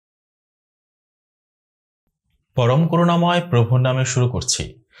পরম করুণাময় প্রভুর নামে শুরু করছি।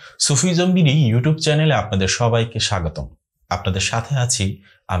 সুফিজম বিডি ইউটিউব চ্যানেলে আপনাদের সবাইকে স্বাগতম। আপনাদের সাথে আছি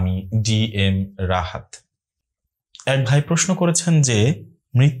আমি ডিএম রাহাত। এক ভাই প্রশ্ন করেছেন যে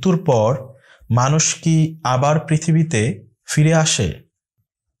মৃত্যুর পর মানুষ কি আবার পৃথিবীতে ফিরে আসে?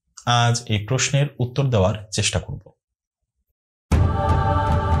 আজ এই প্রশ্নের উত্তর দেওয়ার চেষ্টা করব।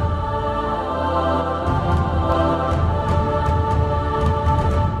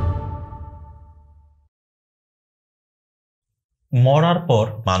 মরার পর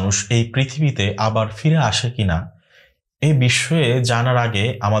মানুষ এই পৃথিবীতে আবার ফিরে আসে কিনা এই বিষয়ে জানার আগে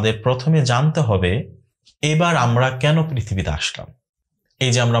আমাদের প্রথমে জানতে হবে এবার আমরা কেন পৃথিবীতে আসলাম।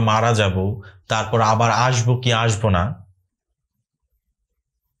 এই যে আমরা মারা যাব, তারপর আবার আসবো কি আসবো না,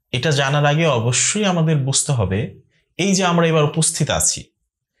 এটা জানার আগে অবশ্যই আমাদের বুঝতে হবে এই যে আমরা এবার উপস্থিত আছি,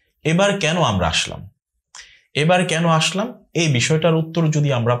 এবার কেন আমরা আসলাম। এবার কেন আসলাম এই বিষয়টার উত্তর যদি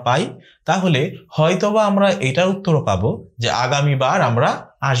আমরা পাই, তাহলে হয়তোবা আমরা এটার উত্তরও পাবো যে আগামীবার আমরা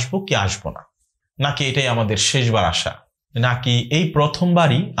আসবো কি আসবো না, নাকি এটাই আমাদের শেষবার আসা, নাকি এই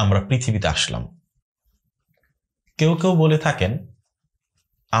প্রথমবারই আমরা পৃথিবীতে আসলাম। কেউ কেউ বলে থাকেন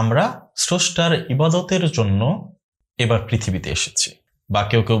আমরা স্রষ্টার ইবাদতের জন্য এবার পৃথিবীতে এসেছি, বা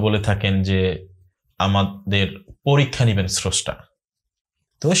কেউ কেউ বলে থাকেন যে আমাদের পরীক্ষা নেবেন স্রষ্টা,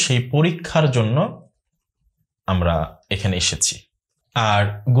 তো সেই পরীক্ষার জন্য আমরা এখানে এসেছি। আর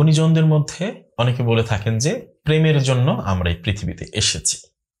গুণীজনদের মধ্যে অনেকে বলে থাকেন যে প্রেমের জন্য আমরা এই পৃথিবীতে এসেছি।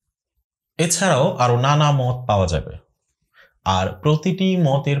 এছাড়াও আরো নানা মত পাওয়া যাবে, আর প্রতিটি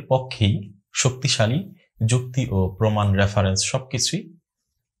মতের পক্ষেই শক্তিশালী যুক্তি ও প্রমাণ রেফারেন্স সবকিছুই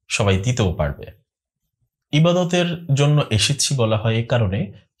সবাই দিতেও পারবে। ইবাদতের জন্য এসেছি বলা হয় এই কারণে,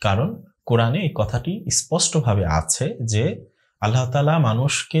 কারণ কোরআনে এই কথাটি স্পষ্টভাবে আছে যে আল্লাহ তাআলা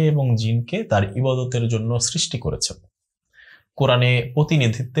মানুষকে এবং জিনকে তার ইবাদতের জন্য সৃষ্টি করেছেন। কোরআনে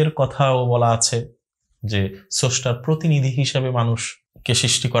প্রতিনিধিত্বের কথাও বলা আছে যে স্রষ্টার প্রতিনিধি হিসেবে মানুষকে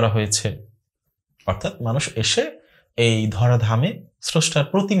সৃষ্টি করা হয়েছে, অর্থাৎ মানুষ এসে এই ধরাধামে স্রষ্টার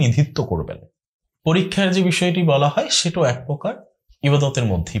প্রতিনিধিত্ব করবেন। পরীক্ষার যে বিষয়টি বলা হয় সেটাও এক প্রকার ইবাদতের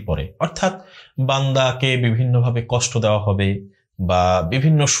মধ্যেই পড়ে, অর্থাৎ বান্দাকে বিভিন্নভাবে কষ্ট দেওয়া হবে বা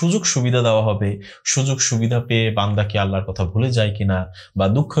বিভিন্ন সুযোগ সুবিধা দেওয়া হবে। সুযোগ সুবিধা পেয়ে বান্দা কি আল্লাহর কথা ভুলে যায় কিনা, বা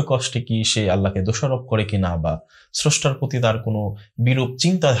দুঃখ কষ্টে কি সে আল্লাহকে দোষারোপ করে কিনা, বা স্রষ্টার প্রতি তার কোনো বিরূপ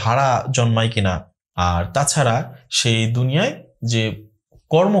চিন্তাধারা জন্মায় কিনা। আর তাছাড়া সেই দুনিয়ায় যে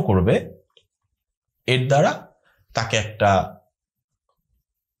কর্ম করবে এর দ্বারা তাকে একটা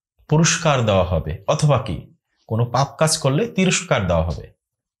পুরস্কার দেওয়া হবে, অথবা কি কোনো পাপ কাজ করলে তিরস্কার দেওয়া হবে।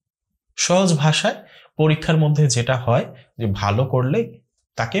 সহজ ভাষায় পরীক্ষার মধ্যে যেটা হয় যে ভালো করলে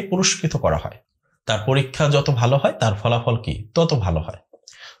তাকে পুরস্কৃত করা হয়, তার পরীক্ষা যত ভালো হয় তার ফলাফল কি তত ভালো হয়।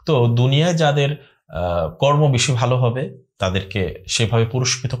 তো দুনিয়ায় যাদের কর্ম বেশি ভালো হবে তাদেরকে সেভাবে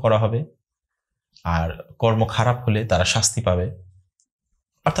পুরস্কৃত করা হবে, আর কর্ম খারাপ হলে তারা শাস্তি পাবে,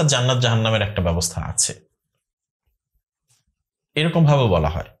 অর্থাৎ জান্নাত জাহান্নামের একটা ব্যবস্থা আছে, এরকম ভাবে বলা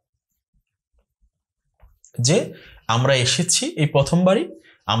হয় যে আমরা এসেছি এই প্রথমবারই,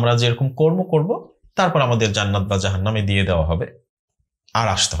 আমরা যেরকম কর্ম করব তারপর আমাদের জান্নাত বা জাহান্নামে দিয়ে দেওয়া হবে, আর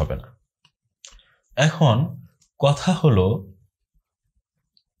আসতে হবে না। এখন কথা হলো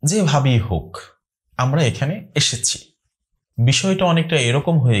যেভাবেই হোক আমরা এখানে এসেছি, বিষয়টা অনেকটা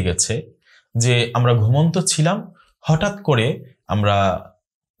এরকম হয়ে গেছে যে আমরা ঘুমন্ত ছিলাম, হঠাৎ করে আমরা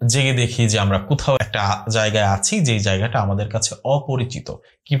জেগে দেখি যে আমরা কোথাও একটা জায়গায় আছি, যেই জায়গাটা আমাদের কাছে অপরিচিত।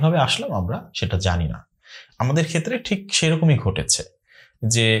 কিভাবে আসলাম আমরা সেটা জানি না। আমাদের ক্ষেত্রে ঠিক সেরকমই ঘটেছে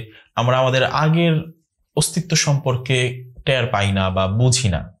যে আমরা আমাদের আগের অস্তিত্ব সম্পর্কে টের পাই না বা বুঝি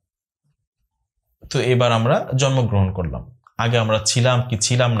না। তো এবার আমরা জন্মগ্রহণ করলাম, আগে আমরা ছিলাম কি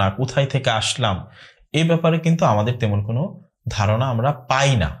ছিলাম না, কোথায় থেকে আসলাম, এই ব্যাপারে কিন্তু আমাদের তেমন কোনো ধারণা আমরা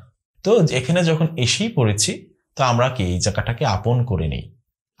পাই না। তো এখানে যখন এসেই পড়েছি, তো আমরা কি এই জায়গাটাকে আপন করে নেই,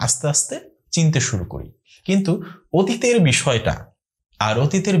 আস্তে আস্তে চিনতে শুরু করি। কিন্তু অতীতের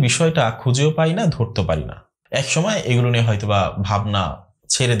বিষয়টা খুঁজেও পাই না, ধরতে পারি না। এক সময় এগুলো নিয়ে হয়তোবা ভাবনা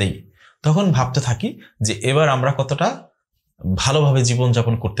ছেড়ে দেই, তখন ভাবতে থাকি যে এবার আমরা কতটা ভালোভাবে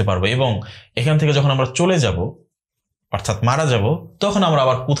জীবনযাপন করতে পারবো, এবং এখান থেকে যখন আমরা চলে যাব অর্থাৎ মারা যাব, তখন আমরা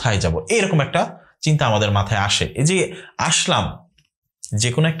আবার কোথায় যাব, এরকম একটা চিন্তা আমাদের মাথায় আসে। এই যে আসলাম, যে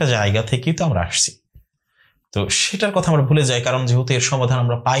কোনো একটা জায়গা থেকেই তো আমরা আসছি, তো সেটার কথা আমরা ভুলে যাই, কারণ যেহেতু এর সমাধান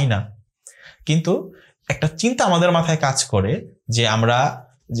আমরা পাই না। কিন্তু একটা চিন্তা আমাদের মাথায় কাজ করে যে আমরা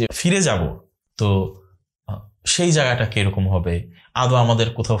যে ফিরে যাব, তো সেই জায়গাটা কিরকম হবে, আদৌ আমাদের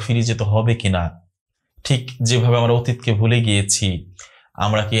কোথাও ফিরে যেতে হবে কিনা, ঠিক যেভাবে আমরা অতীতকে ভুলে গিয়েছি,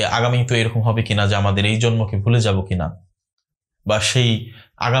 আমরা কি আগামী তো এরকম হবে কিনা যে আমাদের এই জন্মকে ভুলে যাব কিনা, বা সেই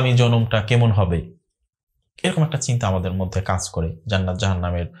আগামী জন্মটা কেমন হবে। এরকম একটা চিন্তা আমাদের মধ্যে কাজ করে। জান্নাত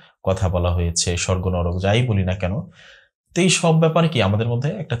জাহান্নামের কথা বলা হয়েছে, স্বর্গ নরক যাই বলি না কেন, তো এই সব ব্যাপারে কি আমাদের মধ্যে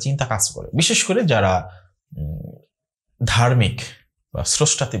একটা চিন্তা কাজ করে, বিশেষ করে যারা ধার্মিক বা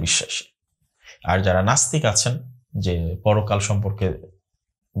স্রষ্টাতে বিশ্বাসী। আর যারা নাস্তিক আছেন, যে পরকাল সম্পর্কে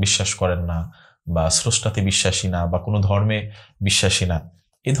বিশ্বাস করেন না বা স্রষ্টাতে বিশ্বাসী না বা কোনো ধর্মে বিশ্বাসী না,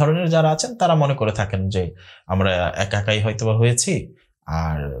 এই ধরনের যারা আছেন তারা মনে করে থাকেন যে আমরা একা একাই হয়তোবা হয়েছি,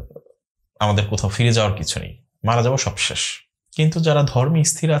 আর আমাদের কোথাও ফিরে যাওয়ার কিছু নেই, মারা যাবো, সব শেষ। কিন্তু যারা ধর্মে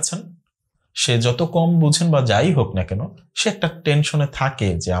স্থির আছেন, সে যত কম বুঝেন বা যাই হোক না কেন, সে একটা টেনশনে থাকে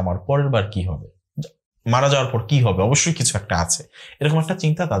যে আমার পরের বার কি হবে, মারা যাওয়ার পর কি হবে, অবশ্যই কিছু একটা আছে, এরকম একটা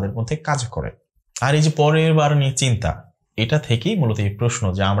চিন্তা তাদের মধ্যে কাজ করে। আর এই যে পরের বার নিয়ে চিন্তা, এটা থেকেই মূলত এই প্রশ্ন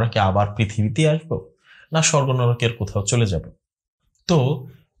যে আমরা কি আবার পৃথিবীতে আসবো না স্বর্গ নরকের কোথাও চলে যাব। তো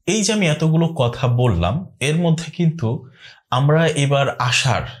এই যে আমি এতগুলো কথা বললাম, এর মধ্যে কিন্তু আমরা এবার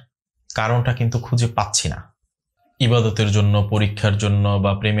আসার কারণটা কিন্তু খুঁজে পাচ্ছি না। ইবাদতের জন্য, পরীক্ষার জন্য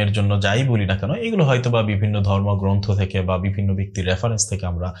বা প্রেমের জন্য যাই বলি না কেন, এগুলো হয়তো বা বিভিন্ন ধর্মগ্রন্থ থেকে বা বিভিন্ন ব্যক্তির রেফারেন্স থেকে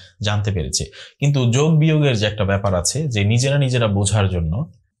আমরা জানতে পেরেছি। কিন্তু যোগ বিয়োগের যে একটা ব্যাপার আছে, যে নিজেরা নিজেরা বোঝার জন্য,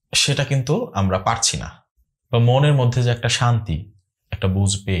 সেটা কিন্তু আমরা পারছি না। বা মনের মধ্যে যে একটা শান্তি, একটা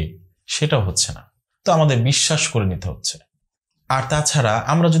বুঝবে, সেটাও হচ্ছে না। তো আমাদের বিশ্বাস করে নিতে হচ্ছে। আর তাছাড়া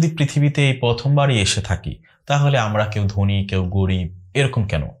আমরা যদি পৃথিবীতে এই প্রথমবারই এসে থাকি, তাহলে আমরা কেউ ধনী কেউ গরিব এরকম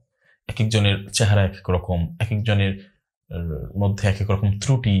কেন? এক একজনের চেহারা এক এক রকম, এক একজনের মধ্যে এক এক রকম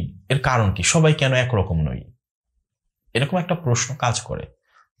ত্রুটি, এর কারণ কি? সবাই কেন একরকম নই? এরকম একটা প্রশ্ন কাজ করে।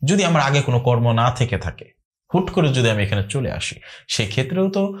 যদি আমার আগে কোনো কর্ম না থেকে থাকে, হুট করে যদি আমি এখানে চলে আসি, সেক্ষেত্রেও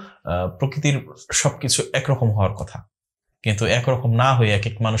তো প্রকৃতির সবকিছু একরকম হওয়ার কথা। কিন্তু একরকম না হয়ে এক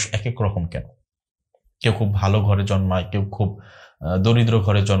এক মানুষ এক এক রকম কেন? কেউ খুব ভালো ঘরে জন্মায়, কেউ খুব দরিদ্র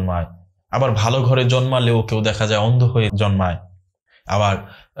ঘরে জন্মায়, আবার ভালো ঘরে জন্মালেও কেউ দেখা যায় অন্ধ হয়ে জন্মায়, আবার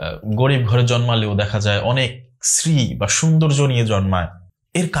গরিব ঘরে জন্মালেও দেখা যায় অনেক শ্রী বা সৌন্দর্য নিয়ে জন্মায়।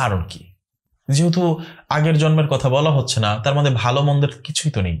 এর কারণ কি? যেহেতু আগের জন্মের কথা বলা হচ্ছে না, তার মধ্যে ভালো মন্দের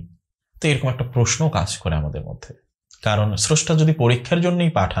কিছুই তো নেই। তো এরকম একটা প্রশ্ন কাজ করে আমাদের মধ্যে। কারণ স্রষ্টা যদি পরীক্ষার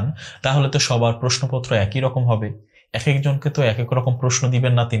জন্যই পাঠান, তাহলে তো সবার প্রশ্নপত্র একই রকম হবে। এক একজনকে তো এক এক রকম প্রশ্ন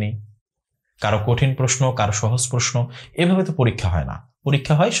দিবেন না তিনি। কারো কঠিন প্রশ্ন, কারো সহজ প্রশ্ন, এভাবে তো পরীক্ষা হয় না।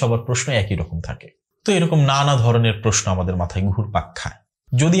 পরীক্ষা হয় সবার প্রশ্ন একই রকম থাকে। তো এরকম নানা ধরনের প্রশ্ন আমাদের মাথায় ঘুরপাক খায়।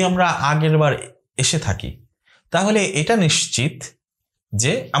 যদি আমরা আগের বার এসে থাকি, তাহলে এটা নিশ্চিত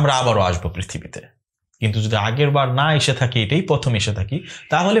যে আমরা আবারও আসবো পৃথিবীতে। কিন্তু যদি আগের বার না এসে থাকি, এটাই প্রথম এসে থাকি,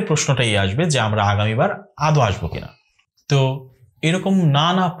 তাহলে প্রশ্নটাই আসবে যে আমরা আগামীবার আদৌ আসবো কিনা। তো এরকম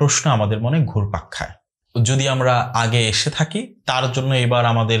নানা প্রশ্ন আমাদের মনে ঘুরপাক খায়। যদি আমরা আগে এসে থাকি, তার জন্য এবার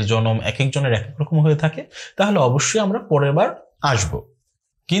আমাদের জন্ম এক একজনের এক এক রকম হয়ে থাকে, তাহলে অবশ্যই আমরা পরের বার আসব।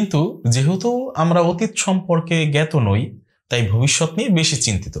 কিন্তু যেহেতু আমরা অতীত সম্পর্কে জ্ঞাত নই, তাই ভবিষ্যৎ নিয়ে বেশি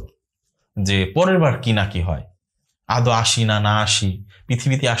চিন্তিত যে পরের বার কি না কি হয়, আদৌ আসি না না আসি,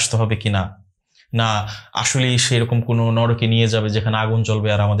 পৃথিবীতে আসতে হবে কিনা, না আসলে সেরকম কোনো নরকে নিয়ে যাবে যেখানে আগুন জ্বলবে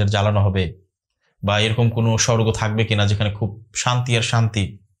আর আমাদের জ্বালানো হবে, বা এরকম কোনো স্বর্গ থাকবে কিনা যেখানে খুব শান্তি আর শান্তি।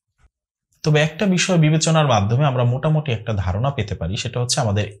 তবে একটা বিষয় বিবেচনার মাধ্যমে আমরা মোটামুটি একটা ধারণা পেতে পারি, সেটা হচ্ছে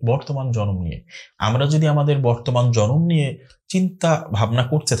আমাদের বর্তমান জন্ম নিয়ে। আমরা যদি আমাদের বর্তমান জন্ম নিয়ে চিন্তা ভাবনা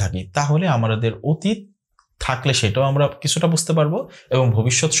করতে থাকি, তাহলে আমাদের অতীত থাকলে সেটাও আমরা কিছুটা বুঝতে পারবো, এবং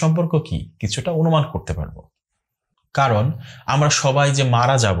ভবিষ্যৎ সম্পর্ক কি কিছুটা অনুমান করতে পারবো। কারণ আমরা সবাই যে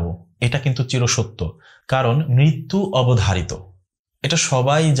মারা যাব, এটা কিন্তু চিরসত্য। কারণ মৃত্যু অবধারিত, এটা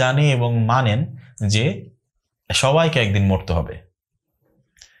সবাই জানে এবং মানেন যে সবাইকে একদিন মরতে হবে।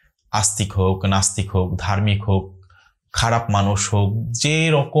 আস্তিক হোক, নাস্তিক হোক, ধার্মিক হোক, খারাপ মানুষ হোক, যে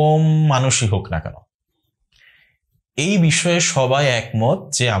রকম মানুষই হোক না কেন, এই বিষয়ে সবাই একমত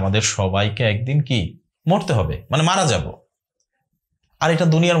যে আমাদের সবাইকে একদিন কি মরতে হবে, মানে মারা যাব। আর এটা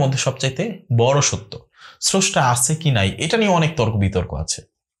দুনিয়ার মধ্যে সবচাইতে বড় সত্য। স্রষ্টা আছে কি নাই এটা নিয়ে অনেক তর্ক বিতর্ক আছে,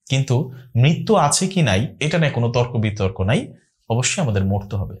 কিন্তু মৃত্যু আছে কি নাই এটা নিয়ে কোনো তর্ক বিতর্ক নাই। অবশ্যই আমাদের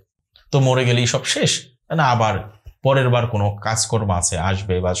মরতে হবে। তো মরে গেলেই সব শেষ, না আবার পরের বার কোনো কাজকর্ম আছে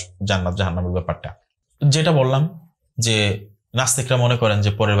আসবে, বা জান্নাত জাহান্নামের ব্যাপারটা যেটা বললাম, যে নাস্তিকরা মনে করেন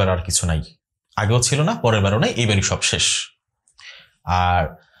যে পরের বার আর কিছু নাই, আগেও ছিল না, পরের বারও নাই, এইবারই সব শেষ। আর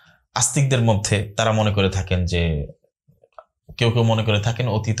আস্তিকদের মধ্যে তারা মনে করে থাকেন যে, কেউ কেউ মনে করে থাকেন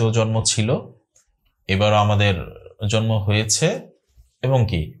অতীতেও জন্ম ছিল, এবারও আমাদের জন্ম হয়েছে, এবং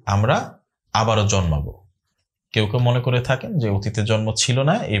কি আমরা আবারও জন্মাবো। কেউ কেউ মনে করে থাকেন যে অতীতে জন্ম ছিল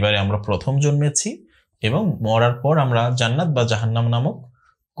না, এবারে আমরা প্রথম জন্মেছি, এবং মরার পর আমরা জান্নাত বা জাহান্নাম নামক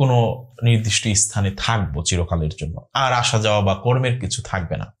কোনো নির্দিষ্ট স্থানে থাকবো চিরকালের জন্য, আর আসা যাওয়া বা কর্মের কিছু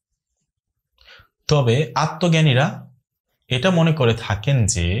থাকবে না। তবে আত্মজ্ঞানীরা এটা মনে করে থাকেন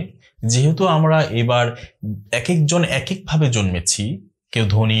যে, যেহেতু আমরা এবার এক একজন এক একভাবে জন্মেছি, কেউ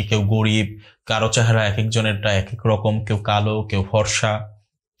ধনী কেউ গরিব, কারো চেহারা এক একজনেরটা এক এক রকম, কেউ কালো, কেউ ফর্সা,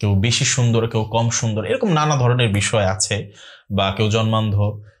 কেউ বেশি সুন্দর, কেউ কম সুন্দর, এরকম নানা ধরনের বিষয় আছে, বা কেউ জন্মান্ধ।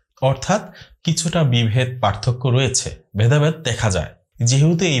 অর্থাৎ কিছুটা বিভেদ পার্থক্য রয়েছে, ভেদাভেদ দেখা যায়।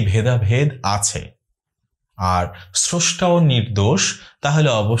 যেহেতু এই ভেদাভেদ আছে আর স্রষ্টাও নির্দোষ, তাহলে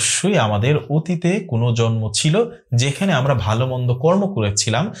অবশ্যই আমাদের অতীতে কোনো জন্ম ছিল যেখানে আমরা ভালো মন্দ কর্ম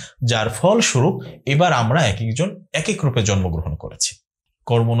করেছিলাম, যার ফলস্বরূপ এবার আমরা এক একজন এক এক রূপে জন্মগ্রহণ করেছি।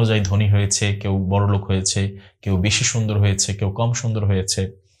 কর্ম অনুযায়ী ধনী হয়েছে, কেউ বড়লোক হয়েছে, কেউ বেশি সুন্দর হয়েছে, কেউ কম সুন্দর হয়েছে,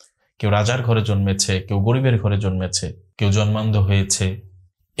 কেউ রাজার ঘরে জন্মেছে, কেউ গরিবের ঘরে জন্মেছে, কেউ জন্মান্ধ হয়েছে।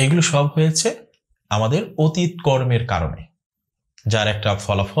 এগুলো সব হয়েছে আমাদের অতীত কর্মের কারণে, যার একটা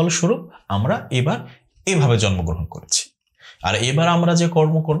ফলাফল স্বরূপ আমরা এবার এভাবে জন্মগ্রহণ করেছি। আর এবার আমরা যে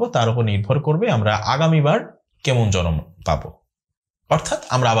কর্ম করব তার উপর নির্ভর করবে আমরা আগামীবার কেমন জন্ম পাবো। অর্থাৎ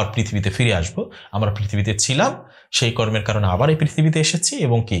আমরা আবার পৃথিবীতে ফিরে আসব। আমরা পৃথিবীতে ছিলাম, সেই কর্মের কারণে আবার এই পৃথিবীতে এসেছি,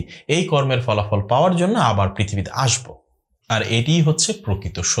 এবং কি এই কর্মের ফলাফল পাওয়ার জন্য আবার পৃথিবীতে আসব। আর এটিই হচ্ছে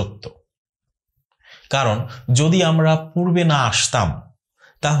প্রকৃত সত্য। কারণ যদি আমরা পূর্বে না আসতাম,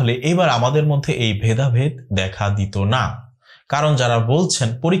 তাহলে এবার আমাদের মধ্যে এই ভেদাভেদ দেখা দিত না। কারণ যারা বলছেন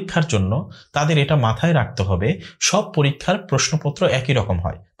পরীক্ষার জন্য, তাদের এটা মাথায় রাখতে হবে, সব পরীক্ষার প্রশ্নপত্র একই রকম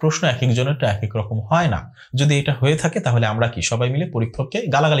হয়, প্রশ্ন এক একজনেরটা এক এক রকম হয় না। যদি এটা হয়ে থাকে তাহলে আমরা কি সবাই মিলে পরীক্ষককে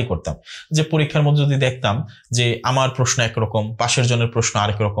গালাগালি করতাম? যে পরীক্ষার মধ্যে যদি দেখতাম যে আমার প্রশ্ন একরকম, পাশের জনের প্রশ্ন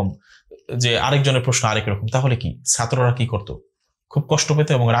আরেক রকম, যে আরেকজনের প্রশ্ন আরেক রকম, তাহলে কি ছাত্ররা কি করতো? খুব কষ্ট পেত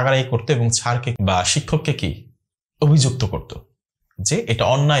এবং রাগারাগি করতো, এবং স্যারকে বা শিক্ষককে কি অভিযুক্ত করতো যে এটা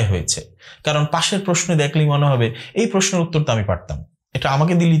অন্যায় হয়েছে। কারণ পাশের প্রশ্ন দেখলেই মনে হবে এই প্রশ্নের উত্তর তো আমি পারতাম, এটা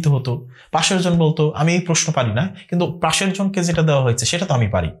আমাকে দিলেই তো হতো। পাশের জন বলতো আমি এই প্রশ্ন পারি না, কিন্তু পাশের জনকে যেটা দেওয়া হয়েছে সেটা তো আমি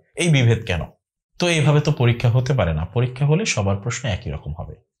পারি, এই বিভেদ কেন? তো এইভাবে তো পরীক্ষা হতে পারে না। পরীক্ষা হলে সবার প্রশ্ন একই রকম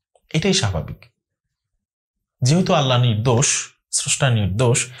হবে, এটাই স্বাভাবিক। যেহেতু আল্লাহ নির্দোষ, স্রষ্টা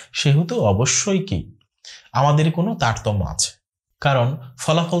নির্দোষ, সেহেতু অবশ্যই কি আমাদের কোনো তারতম্য আছে। কারণ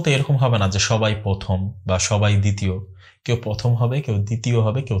ফলাফল তো এরকম হবে না যে সবাই প্রথম বা সবাই দ্বিতীয়। কেউ প্রথম হবে, কেউ দ্বিতীয়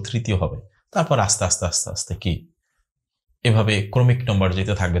হবে, কেউ তৃতীয় হবে, তারপর আস্তে আস্তে আস্তে আস্তে কি এভাবে ক্রমিক নম্বর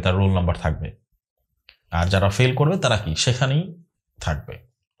যেতে থাকবে, তার রোল নাম্বার থাকবে। আর যারা ফেল করবে তারা কি সেখানেই থাকবে।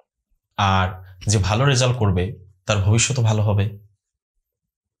 আর যে ভালো রেজাল্ট করবে তার ভবিষ্যৎ ভালো হবে,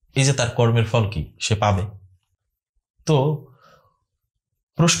 এই যে তার কর্মের ফল কি সে পাবে। তো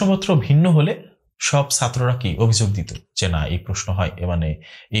প্রশ্নপত্র ভিন্ন হলে সব ছাত্ররা কি অভিযোগ দিত যে না এই প্রশ্ন হয়, মানে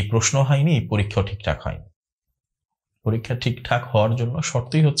এই প্রশ্ন হয়নি, পরীক্ষা ঠিকঠাক হয়নি। পরীক্ষা ঠিকঠাক হওয়ার জন্য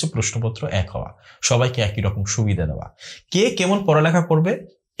শর্তই হচ্ছে প্রশ্নপত্র এক হওয়া, সবাইকে একই রকম সুবিধা দেওয়া। কে কেমন পড়ালেখা করবে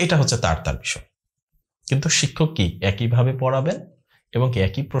এটা হচ্ছে তার তার বিষয়, কিন্তু শিক্ষক কি একইভাবে পড়াবেন এবং কি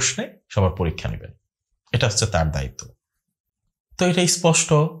একই প্রশ্নে সবার পরীক্ষা নেবেন, এটা হচ্ছে তার দায়িত্ব। তো এটা স্পষ্ট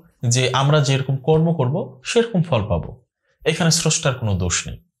যে আমরা যেরকম কর্ম করব সেরকম ফল পাবো, এখানে স্রষ্টার কোনো দোষ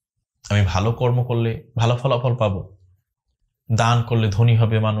নেই। আমি ভালো কর্ম করলে ভালো ফলাফল পাবো, দান করলে ধনী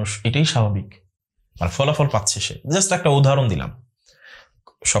হবে মানুষ, এটাই স্বাভাবিক, মানে ফলাফল পাচ্ছে সে। জাস্ট একটা উদাহরণ দিলাম।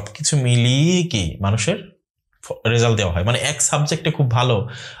 সবকিছু মিলিয়ে কি মানুষের রেজাল্ট দেওয়া হয়, মানে এক সাবজেক্টে খুব ভালো,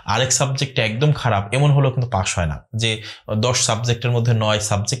 আরেক সাবজেক্টে একদম খারাপ, এমন হলেও কিন্তু পাস হয় না। যে 10 সাবজেক্টের মধ্যে 9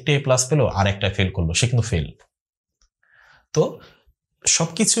 সাবজেক্টে প্লাস পেলো আর একটা ফেল করলো, সে কিন্তু ফেল। তো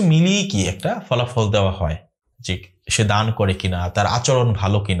সবকিছু মিলিয়ে কি একটা ফলাফল দেওয়া হয়, যে সে দান করে কিনা, তার আচরণ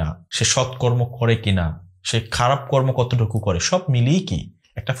ভালো কিনা, সে সৎকর্ম করে কিনা, সে খারাপ কর্ম কতটুকু করে, সব মিলিয়ে কি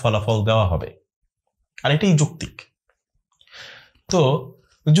একটা ফলাফল দেওয়া হবে। আর এটাই যৌক্তিক। তো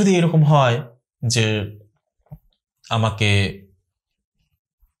যদি এরকম হয় যে আমাকে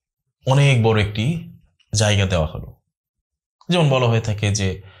অনেক বড় একটি জায়গা দেওয়া হলো, যেমন বলা হয়ে থাকে যে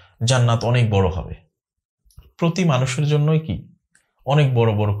জান্নাত অনেক বড় হবে, প্রতি মানুষের জন্যই কি অনেক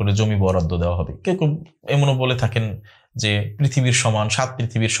বড় বড় করে জমি বরাদ্দ দেওয়া হবে। কেউ কেউ এমনও বলে থাকেন যে পৃথিবীর সমান, 7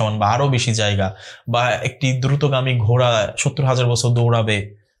 পৃথিবীর সমান বা আরো বেশি জায়গা, বা একটি দ্রুতগামী ঘোড়া 70,000 বছর দৌড়াবে,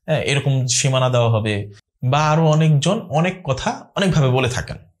 এরকম সীমানা দেওয়া হবে, বা আরো অনেকজন অনেক কথা অনেকভাবে বলে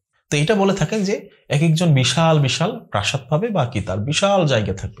থাকেন। তো এটা বলে থাকেন যে এক একজন বিশাল বিশাল প্রাসাদ পাবে বা কি তার বিশাল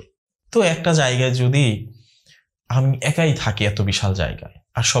জায়গা থাকবে। তো একটা জায়গায় যদি আমি একাই থাকি এত বিশাল জায়গায়,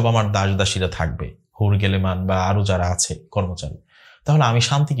 আর সব আমার দাস দাসীরা থাকবে, হুর গেলেমান বা আরো যারা আছে কর্মচারী, তাহলে আমি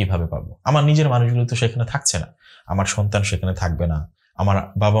শান্তি কিভাবে পাবো? আমার নিজের মানুষগুলো তো সেখানে থাকছে না, আমার সন্তান সেখানে থাকবে না, আমার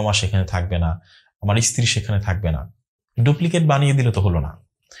বাবা মা সেখানে থাকবে না, আমার স্ত্রী সেখানে থাকবে না। ডুপ্লিকেট বানিয়ে দিলে তো হলো না,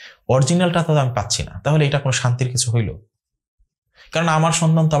 অরিজিনালটা তো আমি পাচ্ছি না, তাহলে এটা কোনো শান্তির কিছু হইল? কারণ আমার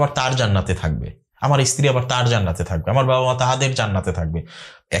সন্তান তো আবার তার জান্নাতে থাকবে, আমার স্ত্রী আবার তার জান্নাতে থাকবে, আমার বাবা মা তাদের জান্নাতে থাকবে,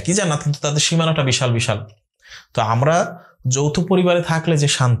 একই জান্নাত কিন্তু তাদের সীমানাটা বিশাল বিশাল। তো আমরা যৌথ পরিবারে থাকলে যে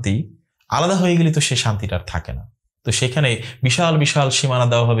শান্তি, আলাদা হয়ে গেলে তো সে শান্তিটা আর থাকে না। তো সেখানে বিশাল বিশাল সীমানা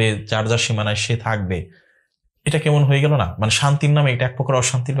দেওয়া হবে, যার যার সীমানায় সে থাকবে, এটা কেমন হয়ে গেল না? মানে শান্তির নামে এটা এক প্রকার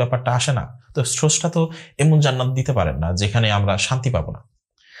অশান্তির ব্যাপারটা আসে না? তো স্রষ্টা তো এমন জান্নাত দিতে পারেন না যেখানে আমরা শান্তি পাবো না।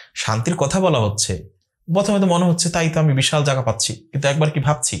 শান্তির কথা বলা হচ্ছে, প্রথমে তো মনে হচ্ছে তাই তো আমি বিশাল জায়গা পাচ্ছি, কিন্তু একবার কি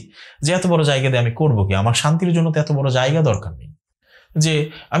ভাবছি যে এত বড় জায়গা দিয়ে আমি করবো কি? আমার শান্তির জন্য তো এত বড় জায়গা দরকার নেই। যে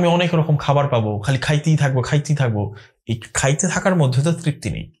আমি অনেক রকম খাবার পাবো, খালি খাইতেই থাকবো খাইতেই থাকবো, এই খাইতে থাকার মধ্যে তো তৃপ্তি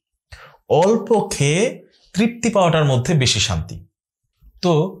নেই। অল্প খেয়ে তৃপ্তি পাওয়াটার মধ্যে বেশি শান্তি।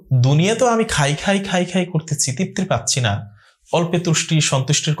 তো দুনিয়া তো আমি খাই খাই খাই খাই করতেছি, তৃপ্তি পাচ্ছি না। অল্পে তুষ্টি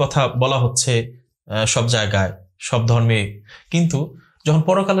সন্তুষ্টির কথা বলা হচ্ছে সব জায়গায়, সব ধর্মে, কিন্তু যখন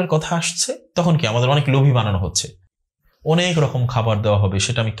পরকালের কথা আসছে তখন কি আমাদের অনেক লোভী বানানো হচ্ছে। অনেক রকম খাবার দেওয়া হবে,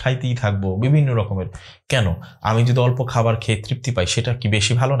 সেটা আমি খাইতেই থাকবো বিভিন্ন রকমের। কেন? আমি যদি অল্প খাবার খেয়ে তৃপ্তি পাই, সেটা কি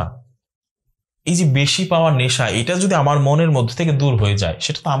বেশি ভালো না? এই যে বেশি পাওয়ার নেশা, এটা যদি আমার মনের মধ্যে থেকে দূর হয়ে যায়,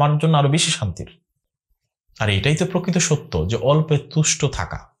 সেটা তো আমার জন্য আরো বেশি শান্তির। আর এটাই তো প্রকৃত সত্য, যে অল্পে তুষ্ট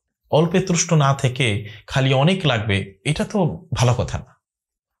থাকা। অল্পে তুষ্ট না থেকে খালি অনেক লাগবে, এটা তো ভালো কথা না।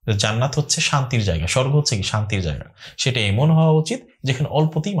 জান্নাত হচ্ছে শান্তির জায়গা, স্বর্গ হচ্ছে কি শান্তির জায়গা। সেটা এমন হওয়া উচিত যেখানে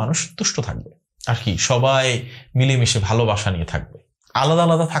অল্পতেই মানুষ তুষ্ট থাকবে, আর কি সবাই মিলেমিশে ভালোবাসা নিয়ে থাকবে। আলাদা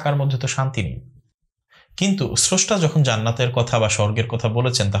আলাদা থাকার মধ্যে তো শান্তি নেই। কিন্তু স্রষ্টা যখন জান্নাতের কথা বা স্বর্গের কথা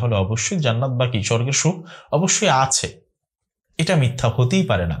বলেছেন, তাহলে অবশ্যই জান্নাত বা কি স্বর্গের সুখ অবশ্যই আছে, এটা মিথ্যা হতেই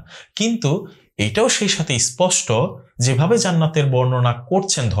পারে না। কিন্তু এটাও সেই সাথে স্পষ্ট, যেভাবে জান্নাতের বর্ণনা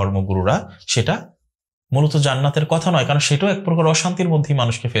করছেন ধর্মগুরুরা, সেটা মূলত জান্নাতের কথা নয়, কারণ সেটাও এক প্রকার অশান্তির মধ্যেই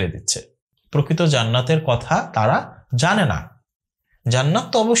মানুষকে ফেলে দিচ্ছে। প্রকৃত জান্নাতের কথা তারা জানে না। জান্নাত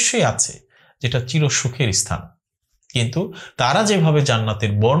তো অবশ্যই আছে, যেটা চির সুখের স্থান, কিন্তু তারা যেভাবে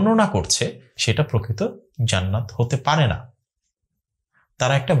জান্নাতের বর্ণনা করছে সেটা প্রকৃত জান্নাত হতে পারে না।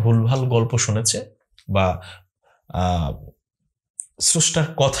 তারা একটা ভুলভাল গল্প শুনেছে, বা স্রষ্টার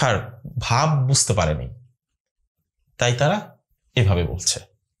কথার ভাব বুঝতে পারেনি, তাই তারা এভাবে বলছে,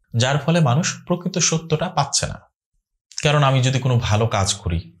 যার ফলে মানুষ প্রকৃত সত্যটা পাচ্ছে না। কারণ আমি যদি কোনো ভালো কাজ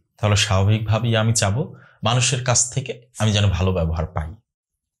করি, তাহলে স্বাভাবিকভাবেই আমি চাবো মানুষের কাছ থেকে আমি যেন ভালো ব্যবহার পাই।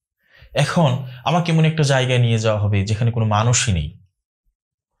 এখন আমাকে এমন একটা জায়গায় নিয়ে যাওয়া হবে যেখানে কোনো মানুষই নেই,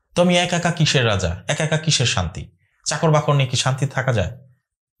 তো আমি একা একা কিসের রাজা, একা একা কিসের শান্তি? চাকর বাকর নিয়ে কি শান্তি থাকা যায়?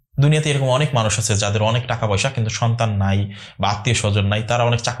 দুনিয়াতে এরকম অনেক মানুষ আছে যাদের অনেক টাকা পয়সা কিন্তু সন্তান নাই বা আত্মীয় স্বজন নাই, তারা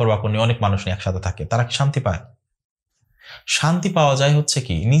অনেক চাকর বাকর নিয়ে অনেক মানুষ নিয়ে একসাথে থাকে, তারা কি শান্তি পায়? শান্তি পাওয়া যায় হচ্ছে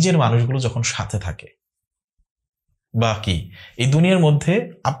কি নিজের মানুষগুলো যখন সাথে থাকে। বা কি এই দুনিয়ার মধ্যে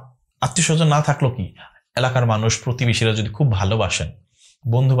আত্মীয় স্বজন না থাকলেও কি, এলাকার মানুষ প্রতিবেশীরা যদি খুব ভালোবাসেন,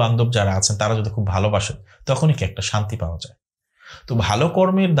 বন্ধু বান্ধব যারা আছেন তারা যদি খুব ভালোবাসেন, তখনই কি একটা শান্তি পাওয়া যায়। তো ভালো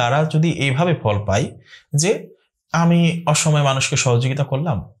কর্মের দ্বারা যদি এইভাবে ফল পাই যে আমি অসময়ে মানুষকে সহযোগিতা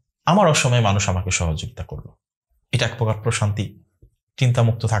করলাম, আমার অসময়ে মানুষ আমাকে সহযোগিতা করলো, এটা এক প্রকার প্রশান্তি।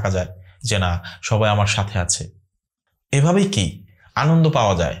 চিন্তামুক্ত থাকা যায় যে না, সবাই আমার সাথে আছে। এভাবেই কি আনন্দ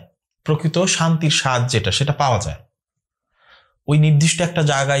পাওয়া যায়, প্রকৃত শান্তির স্বাদ যেটা সেটা পাওয়া যায়। ওই নির্দিষ্ট একটা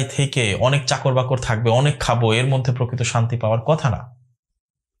জায়গায় থেকে অনেক চাকর বাকর থাকবে, অনেক খাবো, এর মধ্যে প্রকৃত শান্তি পাওয়ার কথা না।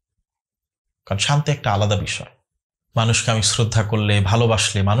 কারণ শান্তি একটা আলাদা বিষয়। মানুষকে আমি শ্রদ্ধা করলে,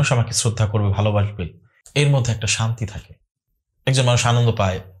 ভালোবাসলে মানুষ আমাকে শ্রদ্ধা করবে, ভালোবাসবে, এর মধ্যে একটা শান্তি থাকে। একজন মানুষ আনন্দ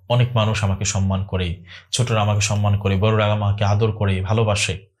পায়, অনেক মানুষ আমাকে সম্মান করে, ছোটরা আমাকে সম্মান করে, বড়রা আমাকে আদর করে,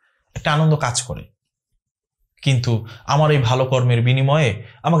 ভালোবাসে, একটা আনন্দ কাজ করে। কিন্তু আমার এই ভালো কর্মের বিনিময়ে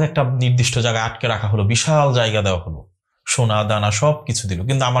আমাকে একটা নির্দিষ্ট জায়গায় আটকে রাখা হলো, বিশাল জায়গা দেওয়া হলো, সোনা দানা সব কিছু দিল,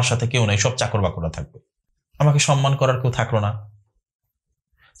 কিন্তু আমার সাথে কেউ নাই, সব চাকর বাকররা থাকবে, আমাকে সম্মান করার কেউ থাকলো না।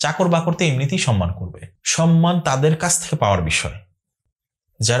 চাকর বাকর তো এমনিতেই সম্মান করবে, সম্মান তাদের কাছ থেকে পাওয়ার বিষয়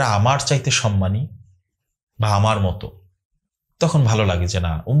যারা আমার চাইতে সম্মানী বা আমার মতো। তখন ভালো লাগে যে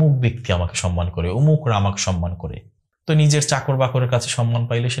না, অমুক ব্যক্তি আমাকে সম্মান করে, অমুকরা আমাকে সম্মান করে। তো নিজের চাকর বাকরের কাছে সম্মান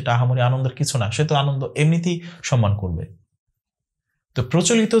পাইলে সেটা আহামরি আনন্দের কিছু না, সে তো আনন্দ এমনিতেই সম্মান করবে। তো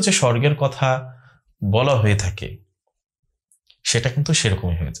প্রচলিত যে স্বর্গের কথা বলা হয়ে থাকে সেটা কিন্তু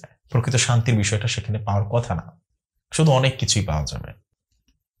সেরকমই হয়ে যায়। প্রকৃত শান্তির বিষয়টা সেখানে পাওয়ার কথা না, শুধু অনেক কিছুই পাওয়া যাবে।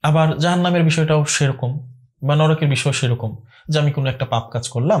 আবার জাহান্নামের বিষয়টাও সেরকম, বা নরকের বিষয় সেরকম, যে আমি কোনো একটা পাপ কাজ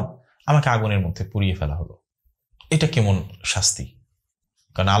করলাম, আমাকে আগুনের মধ্যে পুড়িয়ে ফেলা হলো, এটা কেমন শাস্তি?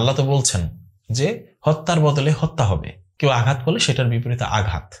 কারণ আল্লাহ তো বলছেন যে হত্যার বদলে হত্যা হবে, কেউ আঘাত করলে সেটার বিপরীতে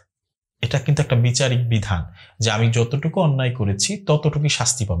আঘাত। এটা কিন্তু একটা বিচারিক বিধান, যে আমি যতটুকু অন্যায় করেছি ততটুকুই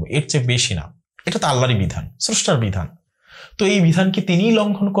শাস্তি পাবো, এর চেয়ে বেশি না। এটা তো আল্লাহরই বিধান, স্রষ্টার বিধান। তো এই বিধান কি তিনিই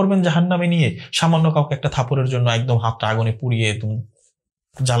লঙ্ঘন করবেন জাহান্নামে নিয়ে? সামান্য কাউকে একটা থাপড়ের জন্য একদম হাতটা আগুনে পুড়িয়ে তুমি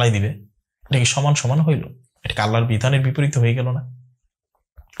জ্বালাই দিবে, এটা কি সমান সমান হইল? এটা কি আল্লাহর বিধানের বিপরীত হয়ে গেল না?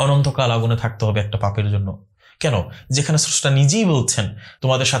 অনন্তকাল আগুনে থাকতে হবে একটা পাপের জন্য? কেন? যেখানে স্রষ্টা নিজেই বলছেন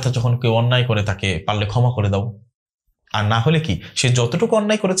তোমাদের সাথে যখন কেউ অন্যায় করে তাকে পারলে ক্ষমা করে দাও, আর না হলে কি সে যতটুকু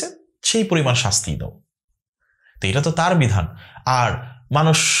অন্যায় করেছে সেই পরিমাণ শাস্তি দাও। তো এটা তো তার বিধান। আর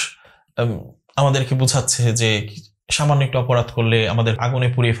মানুষ আমাদেরকে বোঝাচ্ছে যে সামান্য একটু অপরাধ করলে আমাদের আগুনে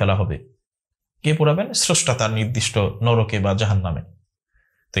পুড়িয়ে ফেলা হবে। কে পোড়াবেন? স্রষ্টা তার নির্দিষ্ট নরকে বা জাহান্নামে।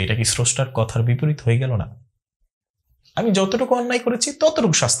 তো এটা কি স্রষ্টার কথার বিপরীত হয়ে গেল না? আমি যতটুকু অন্যায় করেছি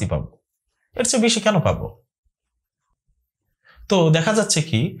ততটুকু শাস্তি পাবো, এর চেয়ে বেশি কেন পাবো? তো দেখা যাচ্ছে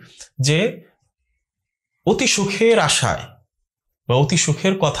কি যে অতি সুখের আশায় বা অতি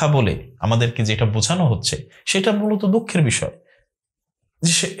সুখের কথা বলে আমাদেরকে যেটা বোঝানো হচ্ছে সেটা মূলত দুঃখের বিষয়।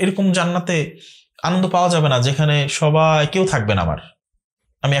 যে এরকম জান্নাতে আনন্দ পাওয়া যাবে না যেখানে সবাই, কেউ থাকবে না,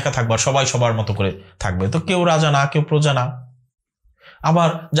 আমি একা থাকবো, সবাই সবার মতো করে থাকবে, তো কেউ রাজা না, কেউ প্রজা না। আবার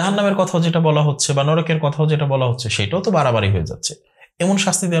জাহান্নামের কথাও যেটা বলা হচ্ছে বা নরকের কথাও যেটা বলা হচ্ছে সেটাও তো বাড়াবাড়ি হয়ে যাচ্ছে। এমন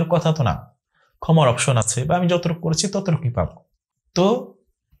শাস্তি দেওয়ার কথা তো না, ক্ষমার অপশন আছে, বা আমি যতটুকু করেছি ততটুকুই পাবো। তো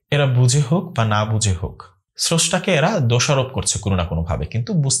এরা বুঝে হোক বা না বুঝে হোক, স্রষ্টাকে এরা দোষারোপ করছে কোনো না কোনো ভাবে,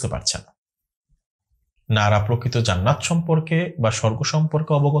 কিন্তু বুঝতে পারছে না। না এরা প্রকৃত জান্নাত সম্পর্কে বা স্বর্গ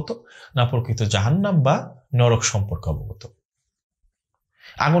সম্পর্কে অবগত, না প্রকৃত জাহান্নাম বা নরক সম্পর্কে অবগত।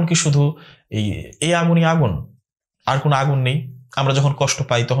 আগুন কি শুধু এই আগুনই আগুন, আর কোনো আগুন নেই? আমরা যখন কষ্ট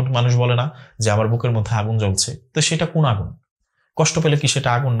পাই তখন মানুষ বলে না যে আমার বুকের মধ্যে আগুন জ্বলছে, তো সেটা কোন আগুন? কষ্ট পেলে কি সেটা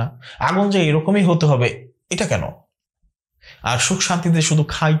আগুন না? আগুন যে এরকমই হতে হবে এটা কেন? আর সুখ শান্তিতে শুধু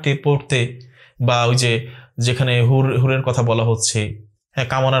খাইতে পড়তে বা ওই যে যেখানে হুরের কথা বলা হচ্ছে, হ্যাঁ,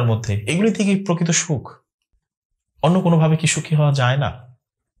 কামনার মধ্যে, এগুলি থেকে প্রকৃত সুখ? অন্য কোনোভাবে কি সুখী হওয়া যায় না?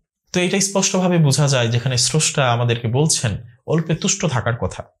 তো এটা স্পষ্টভাবে বোঝা যায় যেখানে স্রষ্টা আমাদেরকে বলছেন অল্পে তুষ্ট থাকার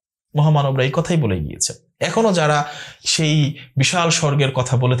কথা। মহামানবরা এই কথাই বলে গিয়েছে। এখনো যারা সেই বিশাল স্বর্গের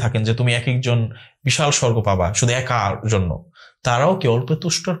কথা বলে থাকেন যে তুমি এক একজন বিশাল স্বর্গ পাবা শুধু একার জন্য, তারাও কি অল্পে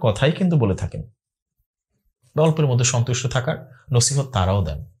তুষ্টর কথাই কিন্তু বলে থাকেন, বা অল্পের মধ্যে সন্তুষ্ট থাকার নসিহত তারাও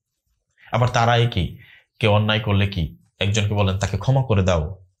দেন। আবার তারাই কি কেউ অন্যায় করলে কি একজনকে বলেন তাকে ক্ষমা করে দাও,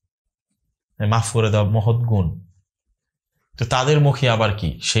 মাফ করে দাও, মহৎ গুণ। তো তাদের মুখে আবার কি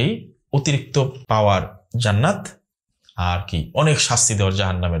সেই অতিরিক্ত পাওয়ার জান্নাত আর কি অনেক শাস্তি দেওয়ার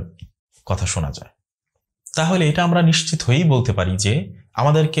জাহান্নামের কথা শোনা যায়। তাহলে এটা আমরা নিশ্চিত হয়েই বলতে পারি যে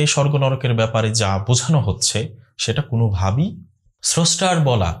আমাদেরকে স্বর্গ নরকের ব্যাপারে যা বোঝানো হচ্ছে সেটা কোনোভাবেই স্রষ্টার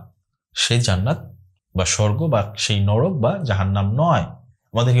বলা সেই জান্নাত বা স্বর্গ বা সেই নরক বা জাহান্নাম নয়।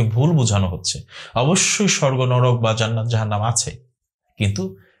 আমাদেরকে ভুল বোঝানো হচ্ছে। অবশ্যই স্বর্গ নরক বা জান্নাত জাহান্নাম আছে, কিন্তু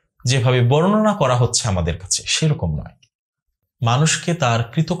যেভাবে বর্ণনা করা হচ্ছে আমাদের কাছে সেরকম নয়। মানুষকে তার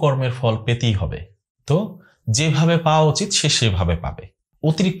কৃতকর্মের ফল পেতেই হবে। তো যেভাবে পাওয়া উচিত সে সেভাবে পাবে,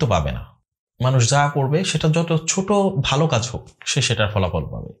 অতিরিক্ত পাবে না। মানুষ যা করবে সেটা যত ছোট ভালো কাজ হোক সে সেটার ফলাফল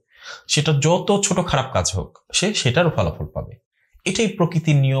পাবে, সেটা যত ছোট খারাপ কাজ হোক সে সেটারও ফলাফল পাবে। এটাই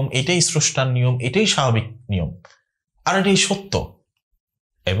প্রকৃতির নিয়ম, এটাই স্রষ্টার নিয়ম, এটাই স্বাভাবিক নিয়ম, আর এটাই সত্য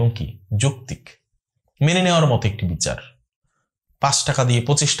এবং কি যৌক্তিক, মেনে নেওয়ার মতো একটি বিচার। 5 টাকা দিয়ে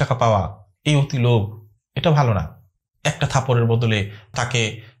 25 টাকা পাওয়া, এই অতি লোভ, এটা ভালো না। একটা থাপড়ের বদলে তাকে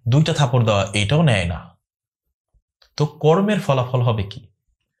 2টা থাপড় দেওয়া, এটাও নেয় না। তো কর্মের ফলাফল হবে কি?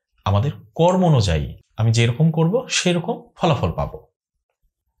 আমাদের কর্ম অনুযায়ী আমি যেরকম করব সেরকম ফলাফল পাবো।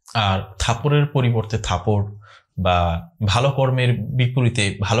 আর থাপড়ের পরিবর্তে থাপড় বা ভালো কর্মের বিপরীতে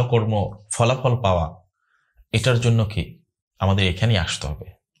ভালো কর্ম ফলাফল পাওয়া, এটার জন্য কি আমাদের এখানেই আসতে হবে,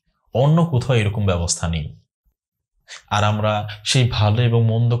 অন্য কোথাও এরকম ব্যবস্থা নেই। আর আমরা সেই ভালো এবং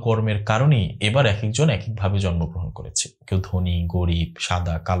মন্দ কর্মের কারণেই এবার এক একজন এক একভাবে জন্মগ্রহণ করেছি। কেউ ধনী, গরিব,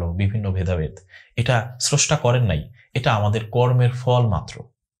 সাদা, কালো, বিভিন্ন ভেদাভেদ, এটা স্রষ্টা করেন নাই, এটা আমাদের কর্মের ফল মাত্র।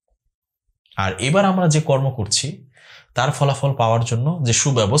 আর এবার আমরা যে কর্ম করছি তার ফলাফল পাওয়ার জন্য যে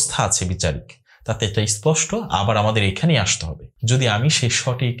সুব্যবস্থা আছে বিচারিক, তাতে এটা স্পষ্ট। আবার আমাদের এখানেই আসতে হবে। যদি আমি সেই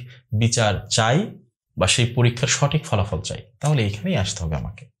সঠিক বিচার চাই বা সেই পরীক্ষার সঠিক ফলাফল চাই, তাহলে এখানেই আসতে হবে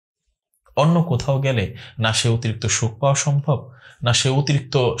আমাকে। অন্য কোথাও গেলে না সে অতিরিক্ত সুখ পাওয়া সম্ভব, না সে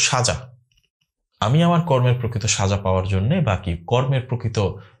অতিরিক্ত সাজা। আমি আমার কর্মের প্রকৃত সাজা পাওয়ার জন্য বা কি কর্মের প্রকৃত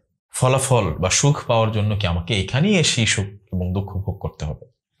ফলাফল বা সুখ পাওয়ার জন্য কি আমাকে এখানেই এসেই সুখ এবং দুঃখ ভোগ করতে হবে।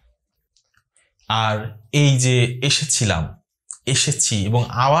 আর এই যে এসেছিলাম, এসেছি এবং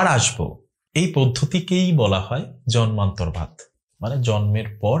আবার আসব, এই পদ্ধতিকেই বলা হয় জন্মান্তরবাদ। মানে জন্মের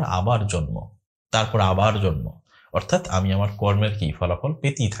পর আবার জন্ম, তারপর আবার জন্ম। অর্থাৎ আমি আমার কর্মের কি ফলাফল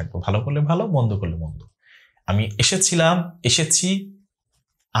পেতেই থাকবো, ভালো করলে ভালো, মন্দ করলে মন্দ। আমি এসেছিলাম, এসেছি,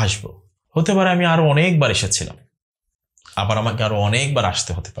 আসব। হতে পারে আমি আরো অনেকবার এসেছিলাম, আবার আমাকে আরো অনেকবার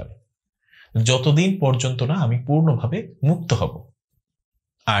আসতে হতে পারে, যতদিন পর্যন্ত না আমি পূর্ণভাবে মুক্ত হব।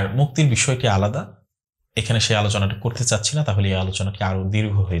 আর মুক্তির বিষয়টি আলাদা, এখানে সেই আলোচনাটা করতে চাচ্ছি না, তাহলে এই আলোচনাটি আরো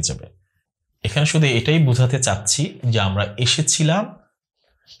দীর্ঘ হয়ে যাবে। এখানে শুধু এটাই বোঝাতে চাচ্ছি যে আমরা এসেছিলাম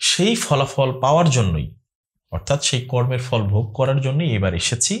সেই ফলাফল পাওয়ার জন্যই, অর্থাৎ সেই কর্মের ফল ভোগ করার জন্যই এবার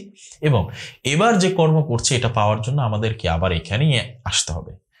এসেছি, এবং এবার যে কর্ম করছি এটা পাওয়ার জন্য আমাদেরকে আবার এখানেই আসতে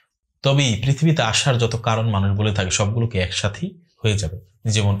হবে। তবেই পৃথিবীতে আসার যত কারণ মানুষ বলে থাকে সবগুলোকে একসাথেই হয়ে যাবে।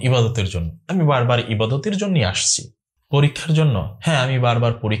 যেমন ইবাদতের জন্য আমি বারবার ইবাদতের জন্যই আসছি, পরীক্ষার জন্য হ্যাঁ আমি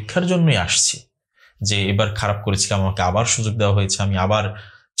বারবার পরীক্ষার জন্যই আসছি, যে এবার খারাপ করেছিলাম আমাকে আবার সুযোগ দেওয়া হয়েছে, আমি আবার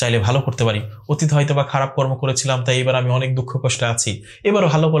চাইলে ভালো করতে পারি। অতীত হয়তো বা খারাপ কর্ম করেছিলাম, তাই এবার আমি অনেক দুঃখ কষ্টে আছি, এবারও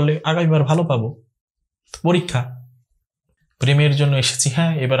ভালো করলে আগামীবার ভালো পাবো। পরীক্ষা। প্রেমের জন্য এসেছি,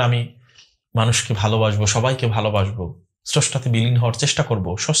 হ্যাঁ এবার আমি মানুষকে ভালোবাসবো, সবাইকে ভালোবাসবো, স্রষ্টাতে বিলীন হওয়ার চেষ্টা করব,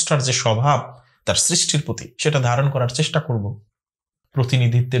 স্রষ্টার যে স্বভাব তার সৃষ্টির প্রতি সেটা ধারণ করার চেষ্টা করব।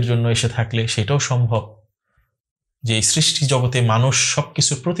 প্রতিনিধিত্বের জন্য এসে থাকলে সেটাও সম্ভব, যে এই সৃষ্টি জগতে মানুষ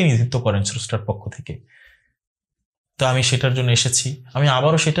সবকিছুর প্রতিনিধিত্ব করেন স্রষ্টার পক্ষ থেকে। তো আমি সেটার জন্য এসেছি, আমি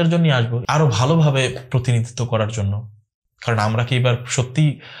আবারও সেটার জন্যই আসবো, আরো ভালোভাবে প্রতিনিধিত্ব করার জন্য। কারণ আমরা কি এবার সত্যি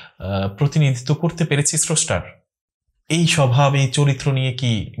প্রতিনিধিত্ব করতে পেরেছি স্রষ্টার? এই স্বভাব এই চরিত্র নিয়ে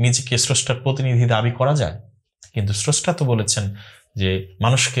কি নিজেকে স্রষ্টার প্রতিনিধি দাবি করা যায়? কিন্তু স্রষ্টা তো বলেছেন যে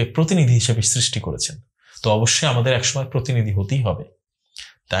মানুষকে প্রতিনিধি হিসেবে সৃষ্টি করেছেন, তো অবশ্যই আমাদের একসময় প্রতিনিধি হতেই হবে।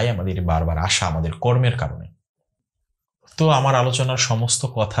 তাই আমাদের বারবার আসা আমাদের কর্মের কারণে। তো আমার আলোচনার সমস্ত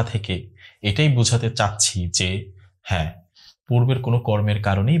কথা থেকে এটাই বোঝাতে চাচ্ছি যে হ্যাঁ, পূর্বের কোনো কর্মের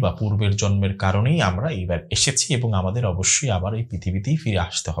কারণেই বা পূর্বের জন্মের কারণেই আমরা এইবার এসেছি এবং আমাদের অবশ্যই আবার এই পৃথিবীতেই ফিরে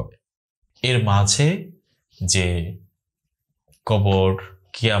আসতে হবে। এর মাঝে যে কবর,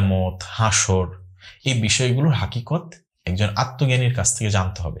 কিয়ামত, হাসর, এই বিষয়গুলোর হাকিকত একজন আত্মজ্ঞানীর কাছ থেকে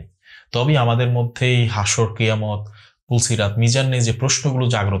জানতে হবে। তবেই আমাদের মধ্যে এই হাসর, কিয়ামত, পুলসিরাত, মিজান নিয়ে যে প্রশ্নগুলো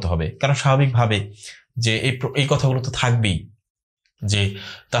জাগ্রত হবে। কারণ স্বাভাবিকভাবে যে এই কথাগুলো তো থাকবেই, যে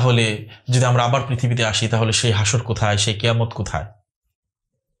তাহলে যদি আমরা আবার পৃথিবীতে আসি তাহলে সেই হাসর কোথায়, সেই কিয়ামত কোথায়,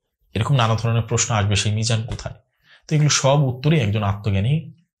 এরকম নানা ধরনের প্রশ্ন আসবে, সেই মিজান কোথায়। তো এগুলো সব উত্তরই একজন আত্মজ্ঞানীর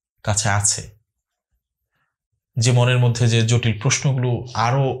কাছে আছে। যে মনের মধ্যে যে জটিল প্রশ্নগুলো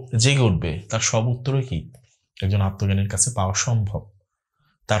আরো জেগে উঠবে তার সব উত্তরই কি একজন আত্মজ্ঞানীর কাছে পাওয়া সম্ভব।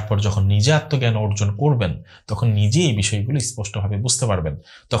 তারপর যখন নিজে আত্মজ্ঞান অর্জন করবেন তখন নিজেই এই বিষয়গুলো স্পষ্টভাবে বুঝতে পারবেন।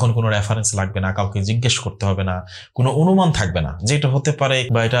 তখন কোনো রেফারেন্স লাগবে না, কাউকে জিজ্ঞেস করতে হবে না, কোনো অনুমান থাকবে না যে এটা হতে পারে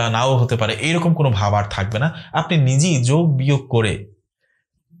বা এটা নাও হতে পারে, এরকম কোনো ভাব আর থাকবে না। আপনি নিজেই যোগ বিয়োগ করে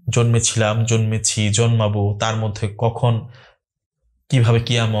জন্মেছিলাম, জন্মেছি, জন্মাবো, তার মধ্যে কখন কিভাবে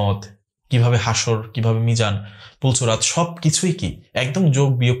কিয়ামত, কিভাবে হাসর, কিভাবে মিজান, পুলসরাত, সব কিছুই কি একদম যোগ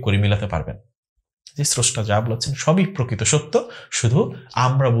বিয়োগ করে মিলাতে পারবেন। যে স্রষ্টা যা বলেছেন সবই প্রকৃত সত্য, শুধু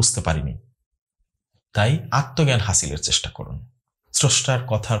আমরা বুঝতে পারিনি। তাই আত্মজ্ঞান হাসিলের চেষ্টা করুন, স্রষ্টার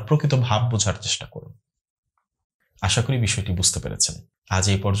কথার প্রকৃত ভাব বোঝার চেষ্টা করুন। আশা করি বিষয়টি বুঝতে পেরেছেন। আজ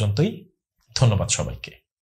এই পর্যন্তই। ধন্যবাদ সবাইকে।